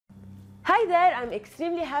Hi there, I'm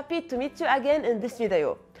extremely happy to meet you again in this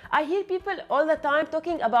video. I hear people all the time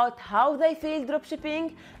talking about how they failed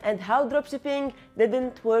dropshipping and how dropshipping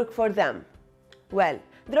didn't work for them. Well,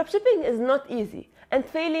 dropshipping is not easy, and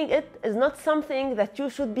failing it is not something that you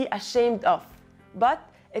should be ashamed of, but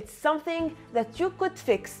it's something that you could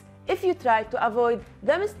fix if you try to avoid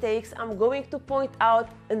the mistakes I'm going to point out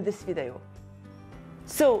in this video.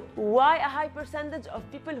 So, why a high percentage of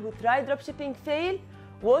people who try dropshipping fail?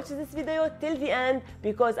 Watch this video till the end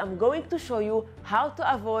because I'm going to show you how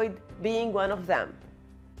to avoid being one of them.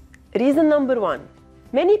 Reason number 1.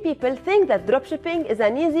 Many people think that dropshipping is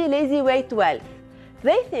an easy, lazy way to wealth.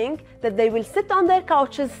 They think that they will sit on their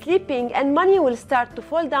couches sleeping and money will start to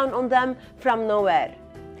fall down on them from nowhere.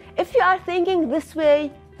 If you are thinking this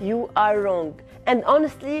way, you are wrong. And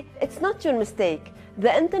honestly, it's not your mistake.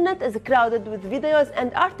 The internet is crowded with videos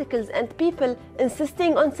and articles and people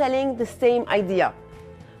insisting on selling the same idea.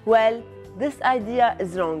 Well, this idea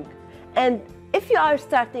is wrong. And if you are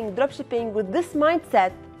starting dropshipping with this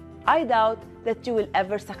mindset, I doubt that you will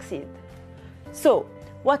ever succeed. So,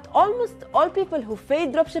 what almost all people who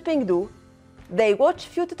fail dropshipping do, they watch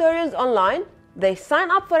few tutorials online, they sign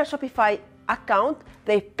up for a Shopify account,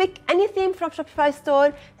 they pick any theme from Shopify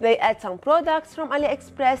store, they add some products from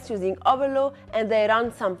AliExpress using Overflow, and they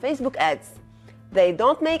run some Facebook ads. They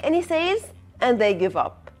don't make any sales and they give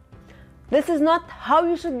up. This is not how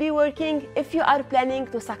you should be working if you are planning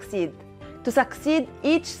to succeed. To succeed,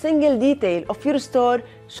 each single detail of your store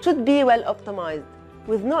should be well optimized.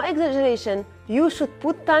 With no exaggeration, you should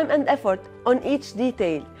put time and effort on each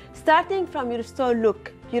detail, starting from your store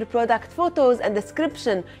look, your product photos and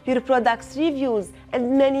description, your product's reviews,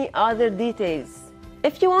 and many other details.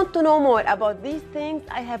 If you want to know more about these things,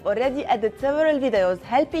 I have already added several videos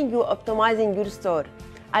helping you optimizing your store.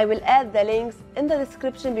 I will add the links in the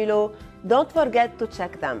description below. Don't forget to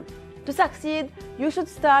check them. To succeed, you should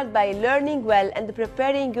start by learning well and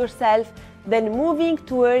preparing yourself, then moving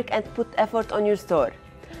to work and put effort on your store.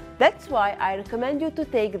 That's why I recommend you to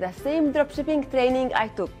take the same dropshipping training I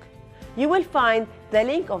took. You will find the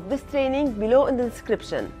link of this training below in the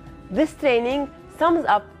description. This training sums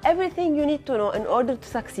up everything you need to know in order to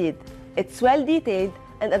succeed. It's well detailed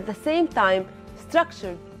and at the same time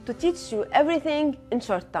structured to teach you everything in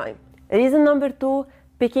short time. Reason number 2,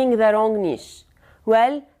 picking the wrong niche.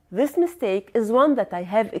 Well, this mistake is one that I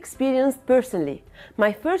have experienced personally.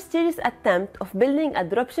 My first serious attempt of building a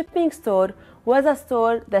dropshipping store was a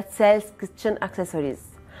store that sells kitchen accessories.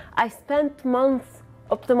 I spent months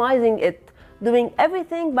optimizing it, doing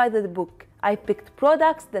everything by the book. I picked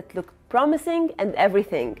products that looked promising and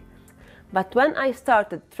everything. But when I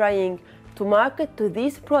started trying to market to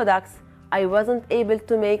these products, I wasn't able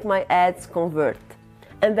to make my ads convert.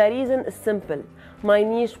 And the reason is simple. My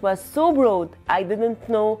niche was so broad, I didn't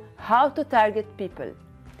know how to target people.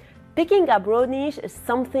 Picking a broad niche is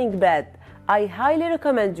something bad. I highly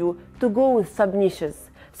recommend you to go with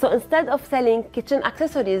sub-niches. So instead of selling kitchen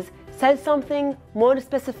accessories, sell something more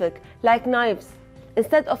specific, like knives.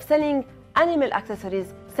 Instead of selling animal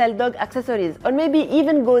accessories, sell dog accessories. Or maybe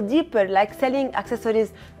even go deeper, like selling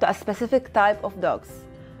accessories to a specific type of dogs.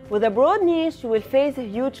 With a broad niche, you will face a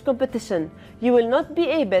huge competition. You will not be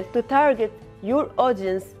able to target your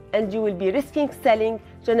audience and you will be risking selling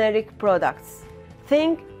generic products.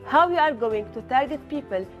 Think how you are going to target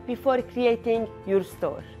people before creating your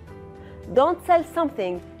store. Don't sell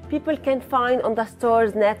something people can find on the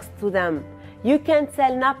stores next to them. You can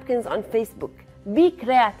sell napkins on Facebook. Be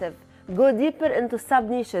creative. Go deeper into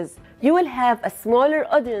sub-niches. You will have a smaller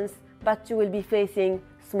audience, but you will be facing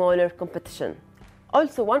smaller competition.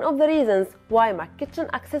 Also, one of the reasons why my kitchen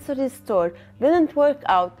accessories store didn't work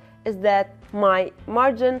out is that my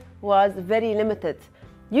margin was very limited.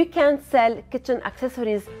 You can't sell kitchen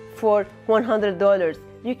accessories for $100.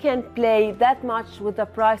 You can't play that much with the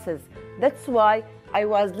prices. That's why I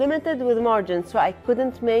was limited with margin, so I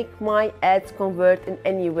couldn't make my ads convert in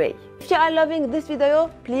any way. If you are loving this video,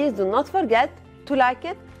 please do not forget to like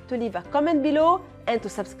it, to leave a comment below, and to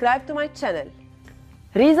subscribe to my channel.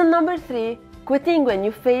 Reason number 3, quitting when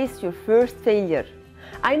you face your first failure.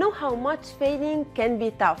 I know how much failing can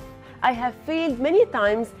be tough. I have failed many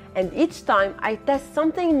times, and each time I test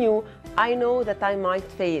something new, I know that I might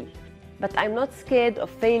fail. But I'm not scared of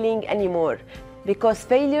failing anymore, because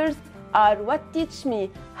failures are what teach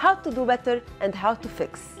me how to do better and how to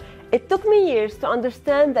fix. It took me years to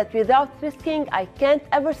understand that without risking, I can't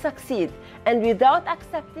ever succeed, and without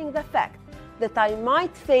accepting the fact that I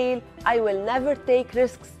might fail, I will never take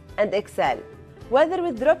risks and excel. Whether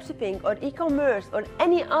with dropshipping or e-commerce or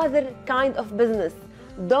any other kind of business,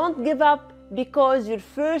 don't give up because your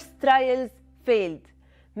first trials failed.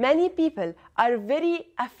 Many people are very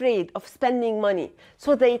afraid of spending money,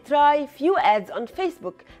 so they try few ads on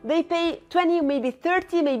Facebook. They pay $20, maybe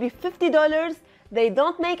 $30, maybe $50. They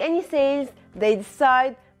don't make any sales. They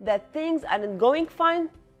decide that things aren't going fine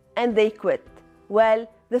and they quit. Well,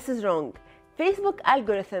 this is wrong. Facebook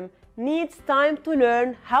algorithm needs time to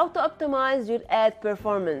learn how to optimize your ad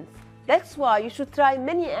performance. That's why you should try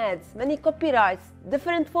many ads, many copyrights,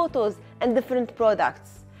 different photos, and different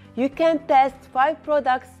products. You can test 5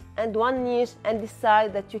 products and 1 niche and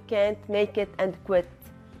decide that you can't make it and quit.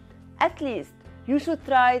 At least you should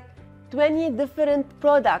try 20 different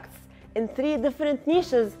products in 3 different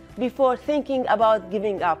niches before thinking about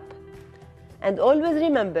giving up. And always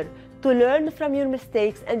remember to learn from your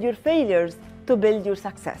mistakes and your failures to build your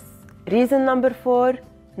success. Reason number 4,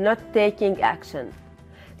 not taking action.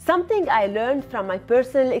 Something I learned from my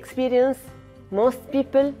personal experience: most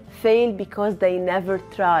people fail because they never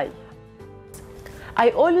try. I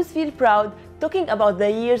always feel proud talking about the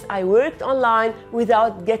years I worked online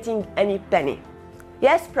without getting any penny.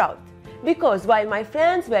 Yes, proud. Because while my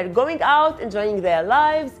friends were going out enjoying their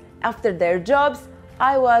lives after their jobs,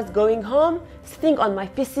 I was going home, sitting on my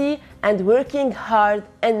PC and working hard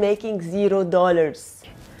and making $0.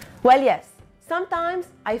 Well, yes, sometimes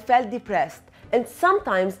I felt depressed. And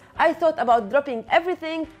sometimes I thought about dropping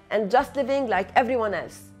everything and just living like everyone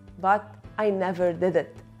else. But I never did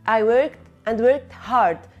it. I worked and worked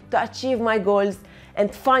hard to achieve my goals,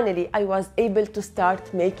 and finally I was able to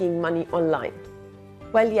start making money online.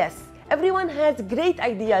 Well, yes, everyone has great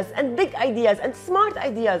ideas and big ideas and smart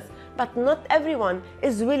ideas, but not everyone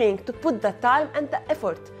is willing to put the time and the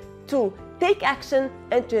effort to take action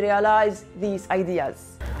and to realize these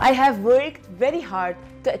ideas. I have worked very hard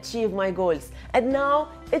to achieve my goals, and now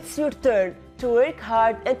it's your turn to work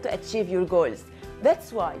hard and to achieve your goals.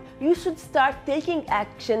 That's why you should start taking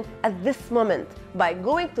action at this moment by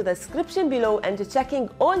going to the description below and checking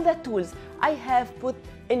all the tools I have put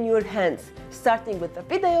in your hands, starting with the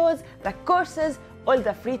videos, the courses, all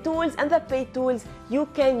the free tools and the paid tools you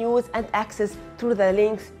can use and access through the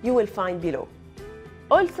links you will find below.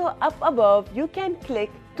 Also, up above, you can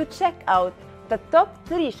click to check out the top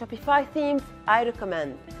 3 Shopify themes I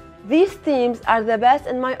recommend. These themes are the best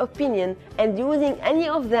in my opinion, and using any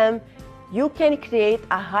of them, you can create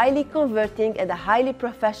a highly converting and a highly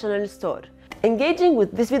professional store. Engaging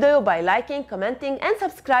with this video by liking, commenting, and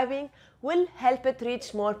subscribing will help it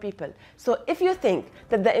reach more people. So if you think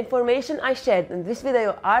that the information I shared in this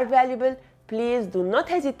video are valuable, please do not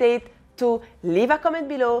hesitate to leave a comment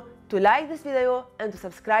below, to like this video, and to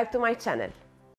subscribe to my channel.